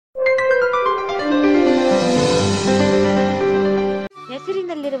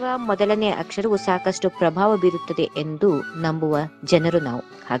ಬರುವ ಮೊದಲನೇ ಅಕ್ಷರವು ಸಾಕಷ್ಟು ಪ್ರಭಾವ ಬೀರುತ್ತದೆ ಎಂದು ನಂಬುವ ಜನರು ನಾವು.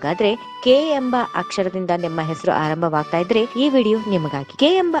 ಹಾಗಾದ್ರೆ ಕೆ ಎಂಬ ಅಕ್ಷರದಿಂದ ನಿಮ್ಮ ಹೆಸರು ಆರಂಭವಾಗ್ತಾ ಇದ್ರೆ ಈ ವಿಡಿಯೋ ನಿಮಗಾಗಿ. ಕೆ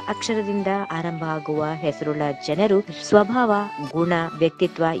ಎಂಬ ಅಕ್ಷರದಿಂದ ಆರಂಭ ಆಗುವ ಹೆಸರುಳ್ಳ ಜನರು ಸ್ವಭಾವ, ಗುಣ,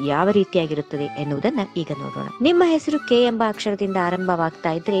 ವ್ಯಕ್ತಿತ್ವ ಯಾವ ರೀತಿಯಾಗಿರುತ್ತದೆ ಎನ್ನುವುದನ್ನ ಈಗ ನೋಡೋಣ. ನಿಮ್ಮ ಹೆಸರು ಕೆ ಎಂಬ ಅಕ್ಷರದಿಂದ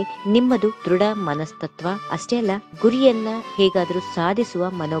ಆರಂಭವಾಗ್ತಾ ಇದ್ರೆ ನಿಮ್ಮದು ದೃಢ ಮನಸ್ತತ್ವ ಅಷ್ಟೇ ಅಲ್ಲ, ಗುರಿಯನ್ನ ಹೇಗಾದ್ರೂ ಸಾಧಿಸುವ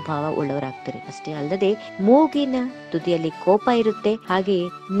ಮನೋಭಾವ ಉಳ್ಳವರಾಗ್ತಾರೆ. ಅಷ್ಟೇ ಅಲ್ಲದೆ ಮೂಗಿನ ತುದಿಯಲ್ಲಿ ಕೋಪ ಇರುತ್ತೆ. ಹಾಗೆಯೇ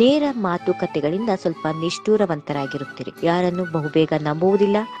ನೇರ ಮಾತುಕತೆಗಳಿಂದ ಸ್ವಲ್ಪ ನಿಷ್ಠೂರವಂತರಾಗಿರುತ್ತೀರಿ. ಯಾರನ್ನು ಬಹುಬೇಗ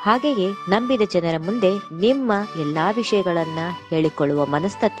ನಂಬುವುದಿಲ್ಲ. ಹಾಗೆಯೇ ನಂಬಿದ ಜನರ ಮುಂದೆ ನಿಮ್ಮ ಎಲ್ಲಾ ವಿಷಯಗಳನ್ನ ಹೇಳಿಕೊಳ್ಳುವ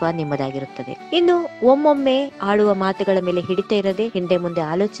ಮನಸ್ತತ್ವ ನಿಮ್ಮದಾಗಿರುತ್ತದೆ. ಇನ್ನು ಒಮ್ಮೊಮ್ಮೆ ಆಡುವ ಮಾತುಗಳ ಮೇಲೆ ಹಿಡಿತ ಇರದೆ ಹಿಂದೆ ಮುಂದೆ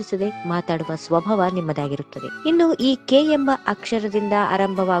ಆಲೋಚಿಸದೆ ಮಾತಾಡುವ ಸ್ವಭಾವ ನಿಮ್ಮದಾಗಿರುತ್ತದೆ. ಇನ್ನು ಈ ಕೆ ಎಂಬ ಅಕ್ಷರದಿಂದ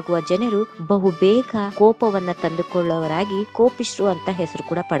ಆರಂಭವಾಗುವ ಜನರು ಬಹುಬೇಗ ಕೋಪವನ್ನ ತಂದುಕೊಳ್ಳುವವರಾಗಿ ಕೋಪಿಷ್ರು ಅಂತ ಹೆಸರು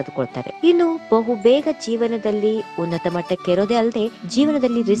ಕೂಡ ಪಡೆದುಕೊಳ್ತಾರೆ. ಇನ್ನು ಬಹುಬೇಗ ಜೀವನದಲ್ಲಿ ಉನ್ನತ ಮಟ್ಟಕ್ಕೇರೋದೇ ಅಲ್ಲದೆ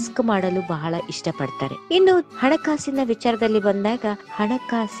ಜೀವನದಲ್ಲಿ ರಿಸ್ಕ್ ಮಾಡಲು ಬಹಳ ಇಷ್ಟಪಡ್ತಾರೆ. ಇನ್ನು ಹಣಕಾಸಿನ ವಿಚಾರದಲ್ಲಿ ಬಂದಾಗ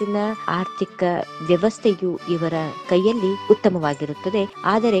ಹಣಕಾಸಿನ ಆರ್ಥಿಕ ವ್ಯವಸ್ಥೆಯು ಇವರ ಕೈಯಲ್ಲಿ ಉತ್ತಮವಾಗಿರುತ್ತದೆ.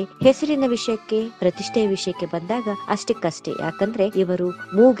 ಆದರೆ ಹೆಸರಿನ ವಿಷಯಕ್ಕೆ, ಪ್ರತಿಷ್ಠೆಯ ವಿಷಯಕ್ಕೆ ಬಂದಾಗ ಅಷ್ಟಕ್ಕಷ್ಟೇ. ಯಾಕಂದ್ರೆ ಇವರು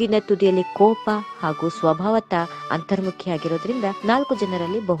ಮೂಗಿನ ತುದಿಯಲ್ಲಿ ಕೋಪ ಹಾಗೂ ಸ್ವಭಾವತ ಅಂತರ್ಮುಖಿಯಾಗಿರೋದ್ರಿಂದ 4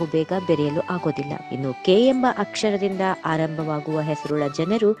 ಜನರಲ್ಲಿ ಬಹುಬೇಗ ಬೆರೆಯಲು ಆಗೋದಿಲ್ಲ. ಇನ್ನು ಕೆ ಎಂಬ ಅಕ್ಷರದಿಂದ ಆರಂಭವಾಗುವ ಹೆಸರುಳ್ಳ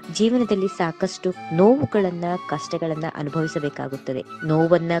ಜನರು ಜೀವನದಲ್ಲಿ ಸಾಕಷ್ಟು ನೋವುಗಳನ್ನ, ಕಷ್ಟಗಳನ್ನ ಅನುಭವಿಸಬೇಕಾಗುತ್ತದೆ.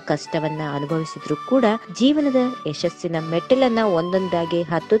 ನೋವನ್ನ, ಕಷ್ಟವನ್ನ ಅನುಭವಿಸಿದ್ರು ಕೂಡ ಜೀವನದ ಯಶಸ್ಸಿನ ಮೆಟ್ಟಿಲನ್ನ ಒಂದೊಂದಾಗಿ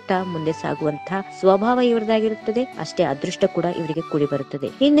ಹತ್ತುತ್ತಾ ಮುಂದೆ ಸಾಗುವಂತಹ ಸ್ವಭಾವ ಇವರದಾಗಿರುತ್ತದೆ. ಅಷ್ಟೇ ಅದೃಷ್ಟ ಕೂಡ ಇವರಿಗೆ ಕೂಡಿ ಬರುತ್ತದೆ.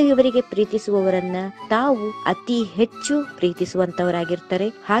 ಇನ್ನು ಇವರಿಗೆ ಪ್ರೀತಿಸುವವರನ್ನ ತಾವು ಅತಿ ಹೆಚ್ಚು ಪ್ರೀತಿಸುವಂತವರಾಗಿರ್ತಾರೆ.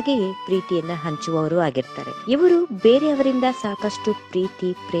 ಹಾಗೆಯೇ ಪ್ರೀತಿಯನ್ನ ಹಂಚುವವರು ಆಗಿರ್ತಾರೆ. ಇವರು ಬೇರೆಯವರಿಂದ ಸಾಕಷ್ಟು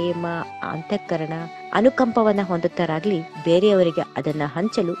ಪ್ರೀತಿ, ಪ್ರೇಮ, ಅಂತಃಕರಣ, ಅನುಕಂಪವನ್ನ ಹೊಂದುತ್ತಾರಾಗ್ಲಿ ಬೇರೆಯವರಿಗೆ ಅದನ್ನ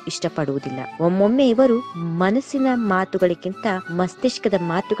ಹಂಚಲು ಇಷ್ಟಪಡುವುದಿಲ್ಲ. ಒಮ್ಮೊಮ್ಮೆ ಇವರು ಮನಸ್ಸಿನ ಮಾತುಗಳಿಗಿಂತ ಮಸ್ತಿಷ್ಕದ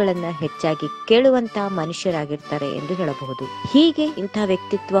ಮಾತುಗಳನ್ನ ಹೆಚ್ಚಾಗಿ ಕೇಳುವಂತಹ ಮನುಷ್ಯರಾಗಿರ್ತಾರೆ ಎಂದು ಹೇಳಬಹುದು. ಹೀಗೆ ಇಂತಹ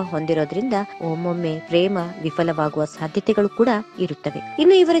ವ್ಯಕ್ತಿತ್ವ ಹೊಂದಿರೋದ್ರಿಂದ ಒಮ್ಮೊಮ್ಮೆ ಪ್ರೇಮ ವಿಫಲವಾಗುವ ಸಾಧ್ಯತೆಗಳು ಕೂಡ ಇರುತ್ತವೆ.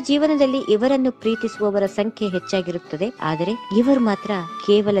 ಇನ್ನು ಇವರ ಜೀವನದಲ್ಲಿ ಇವರನ್ನು ಪ್ರೀತಿಸುವವರ ಸಂಖ್ಯೆ ಹೆಚ್ಚಾಗಿರುತ್ತದೆ. ಆದರೆ ಇವರು ಮಾತ್ರ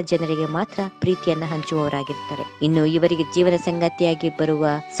ಕೇವಲ ಜನರಿಗೆ ಮಾತ್ರ ಪ್ರೀತಿಯನ್ನ ಹಂಚುವವರಾಗಿರ್ತಾರೆ. ಇನ್ನು ಇವರಿಗೆ ಜೀವನ ಸಂಗಾತಿಯಾಗಿ ಬರುವ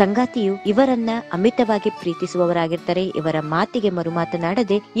ಸಂಗಾತಿಯು ಇವರನ್ನ ಅಮಿತವಾಗಿ ಪ್ರೀತಿಸುವವರಾಗಿರ್ತಾರೆ. ಇವರ ಮಾತಿಗೆ ಮರು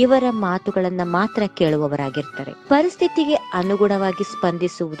ಮಾತನಾಡದೆ ಇವರ ಮಾತುಗಳನ್ನ ಮಾತ್ರ ಕೇಳುವವರಾಗಿರ್ತಾರೆ. ಪರಿಸ್ಥಿತಿಗೆ ಅನುಗುಣವಾಗಿ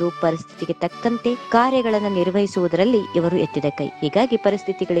ಸ್ಪಂದಿಸುವುದು, ಪರಿಸ್ಥಿತಿಗೆ ತಕ್ಕಂತೆ ಕಾರ್ಯಗಳನ್ನ ನಿರ್ವಹಿಸುವುದರಲ್ಲಿ ಇವರು ಎತ್ತಿದ ಕೈ. ಹೀಗಾಗಿ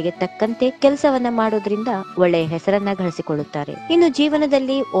ಪರಿಸ್ಥಿತಿಗಳಿಗೆ ತಕ್ಕಂತೆ ಕೆಲಸವನ್ನ ಮಾಡೋದ್ರಿಂದ ಒಳ್ಳೆಯ ಹೆಸರನ್ನ ಗಳಿಸಿಕೊಳ್ಳುತ್ತಾರೆ. ಇನ್ನು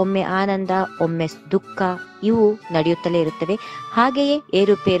ಜೀವನದಲ್ಲಿ ಒಮ್ಮೆ ಆನಂದ, ಒಮ್ಮೆ ದುಃಖ ಇವು ನಡೆಯುತ್ತಲೇ ಇರುತ್ತವೆ. ಹಾಗೆಯೇ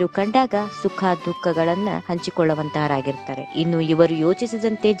ಏರುಪೇರು ಕಂಡಾಗ ಸುಖ ದುಃಖಗಳನ್ನ ಹಂಚಿಕೊಳ್ಳುವಂತಹರಾಗಿರ್ತಾರೆ. ಇನ್ನು ಇವರು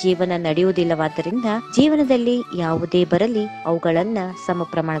ಯೋಚಿಸಿದಂತೆ ಜೀವನ ನಡೆಯುವುದಿಲ್ಲವಾದ್ದರಿಂದ ಜೀವನದಲ್ಲಿ ಯಾವುದೇ ಬರಲಿ ಅವುಗಳನ್ನ ಸಮ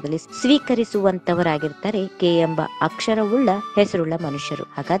ಪ್ರಮಾಣದಲ್ಲಿ ಸ್ವೀಕರಿಸುವಂತವರಾಗಿರ್ತಾರೆ ಕೆ ಎಂಬ ಅಕ್ಷರವುಳ್ಳ ಹೆಸರುಳ್ಳ ಮನುಷ್ಯರು.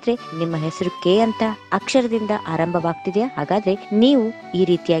 ಹಾಗಾದ್ರೆ ನಿಮ್ಮ ಹೆಸರು ಕೆ ಅಂತ ಅಕ್ಷರದಿಂದ ಆರಂಭವಾಗ್ತಿದೆಯಾ? ಹಾಗಾದ್ರೆ ನೀವು ಈ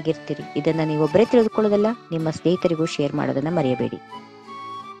ರೀತಿಯಾಗಿರ್ತೀರಿ. ಇದನ್ನ ನೀವೊಬ್ಬರೇ ತಿಳಿದುಕೊಳ್ಳೋದಲ್ಲ, ನಿಮ್ಮ ಸ್ನೇಹಿತರಿಗೂ ಶೇರ್ ಮಾಡೋದನ್ನ ಮರೆಯಬೇಡಿ.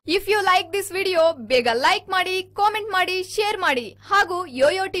 If you like this video ಬೇಗ ಲೈಕ್ ಮಾಡಿ, ಕಾಮೆಂಟ್ ಮಾಡಿ, ಶೇರ್ ಮಾಡಿ ಹಾಗೂ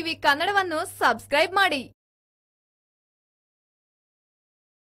ಯೋಯೋ ಟಿವಿ ಕನ್ನಡವನ್ನು ಸಬ್ಸ್ಕ್ರೈಬ್ ಮಾಡಿ.